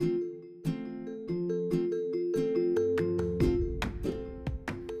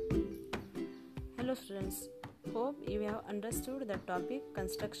you have understood the topic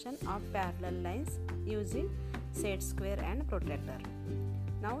construction of parallel lines using set square and protractor.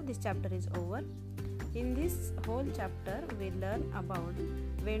 Now this chapter is over. In this whole chapter we learn about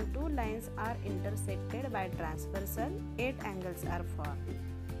when two lines are intersected by transversal, 8 angles are formed.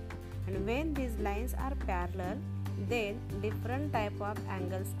 And when these lines are parallel, then different type of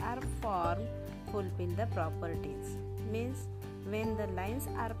angles are formed fulfill the properties. Means when the lines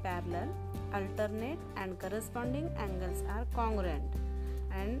are parallel, alternate and corresponding angles are congruent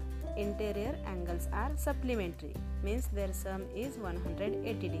and interior angles are supplementary, means their sum is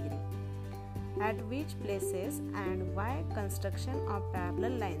 180 degree. At which places and why construction of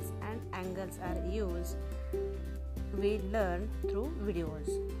parallel lines and angles are used, we learn through videos.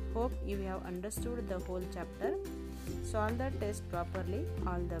 Hope you have understood the whole chapter. Solve the test properly.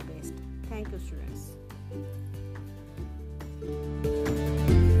 All the best. Thank you, students.